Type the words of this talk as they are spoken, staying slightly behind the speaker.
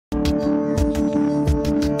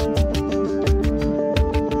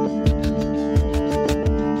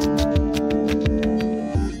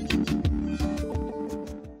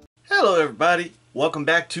everybody, welcome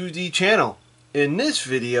back to the channel. In this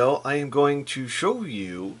video I am going to show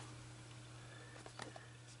you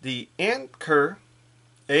the Anker,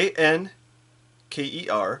 A-N-K-E-R,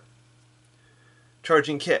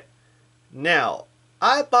 charging kit. Now,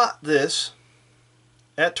 I bought this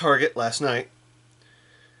at Target last night.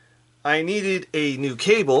 I needed a new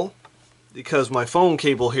cable because my phone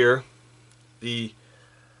cable here, this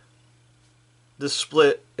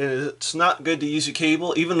split, and it's not good to use a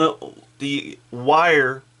cable even though the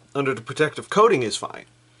wire under the protective coating is fine,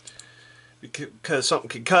 because something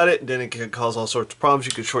can cut it and then it can cause all sorts of problems.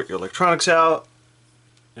 You could short your electronics out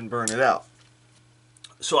and burn it out.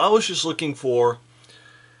 So I was just looking for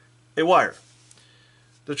a wire,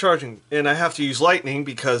 the charging, and I have to use lightning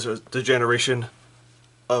because of the generation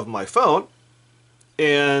of my phone,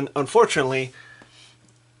 and unfortunately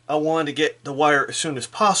I wanted to get the wire as soon as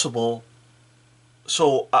possible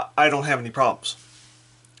so I don't have any problems.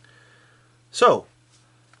 So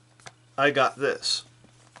I got this.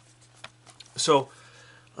 So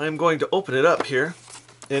I'm going to open it up here,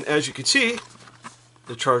 and as you can see,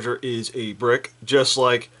 the charger is a brick, just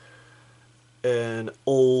like an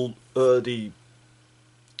old the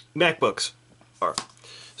MacBooks are.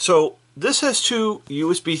 So this has two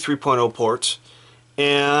USB 3.0 ports,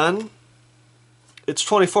 and it's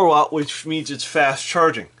 24 watt, which means it's fast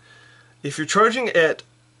charging. If you're charging at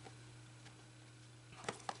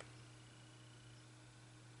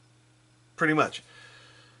pretty much,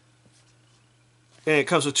 and it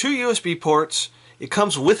comes with two USB ports, it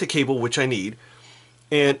comes with a cable, which I need,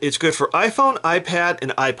 and it's good for iPhone, iPad,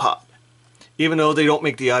 and iPod, even though they don't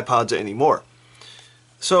make the iPods anymore.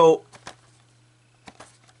 So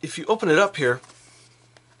if you open it up here,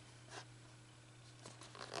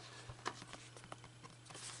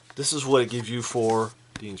 this is what it gives you for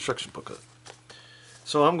the instruction booklet.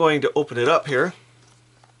 So I'm going to open it up here.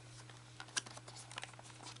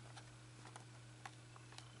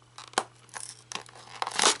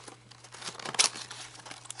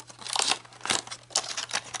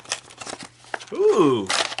 Ooh,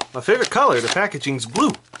 my favorite color. The packaging's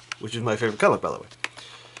blue, which is my favorite color, by the way.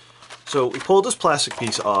 So we pulled this plastic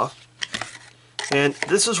piece off, and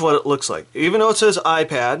this is what it looks like. Even though it says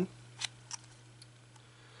iPad,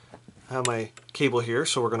 I have my cable here,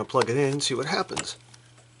 so we're going to plug it in and see what happens.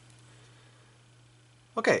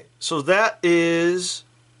 Okay, so that is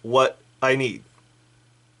what I need.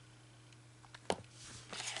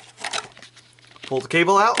 Pull the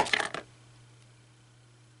cable out.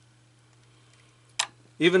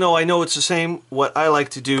 Even though I know it's the same, what I like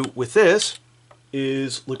to do with this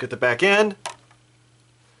is look at the back end.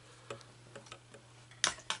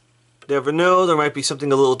 Never know, there might be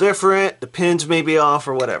something a little different. The pins may be off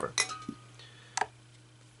or whatever.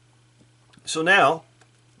 So now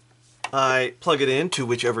I plug it into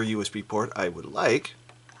whichever USB port I would like.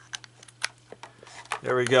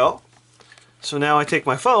 There we go. So now I take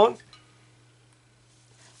my phone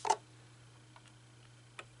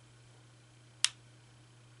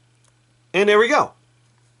and there we go.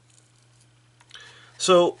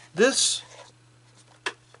 So this,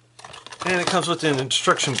 and it comes with an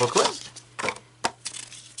instruction booklet.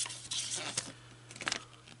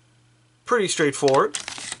 Pretty straightforward,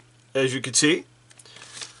 as you can see.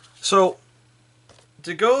 So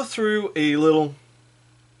to go through a little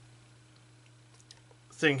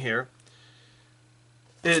thing here,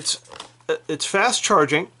 it's fast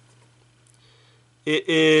charging. It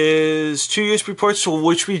is two USB ports, so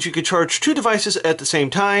which means you could charge two devices at the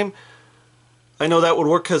same time. I know that would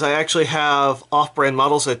work because I actually have off-brand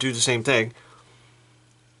models that do the same thing.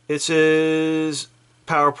 It says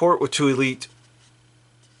power port with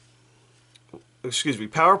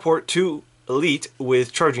power port to Elite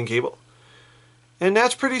with charging cable. And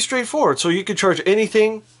that's pretty straightforward. So you can charge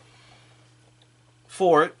anything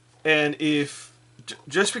for it, and if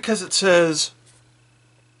just because it says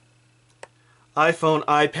iPhone,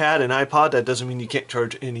 iPad, and iPod, that doesn't mean you can't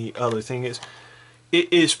charge any other thing. It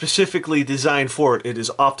is specifically designed for it. It is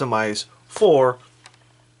optimized for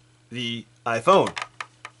the iPhone.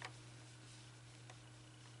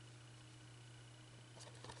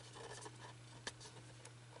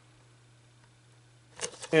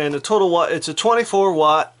 And the total watt, it's a 24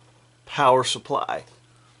 watt power supply.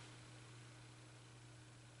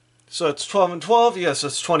 So it's 12 and 12, yes,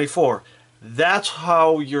 it's 24. That's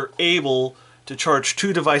how you're able to charge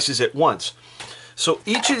two devices at once. So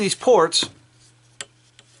each of these ports,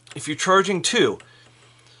 if you're charging two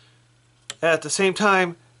at the same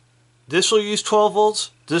time, this will use 12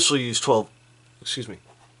 volts, this will use 24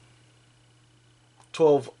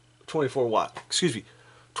 watt,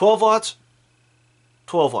 12 watts,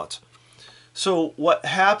 12 watts. So what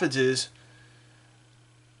happens is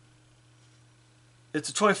it's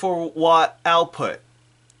a 24-watt output.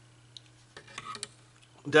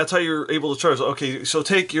 That's how you're able to charge. Okay, so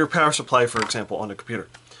take your power supply, for example, on a computer.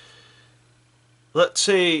 Let's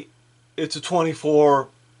say it's a 24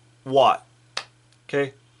 watt.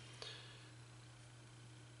 Okay?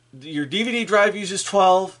 Your DVD drive uses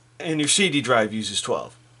 12 and your CD drive uses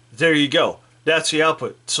 12. There you go. That's the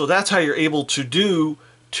output. So that's how you're able to do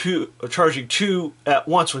charging two at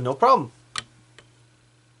once with no problem.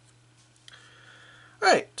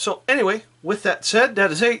 Alright, so anyway, with that said,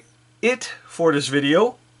 that is it for this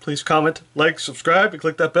video. Please comment, like, subscribe, and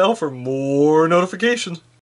click that bell for more notifications.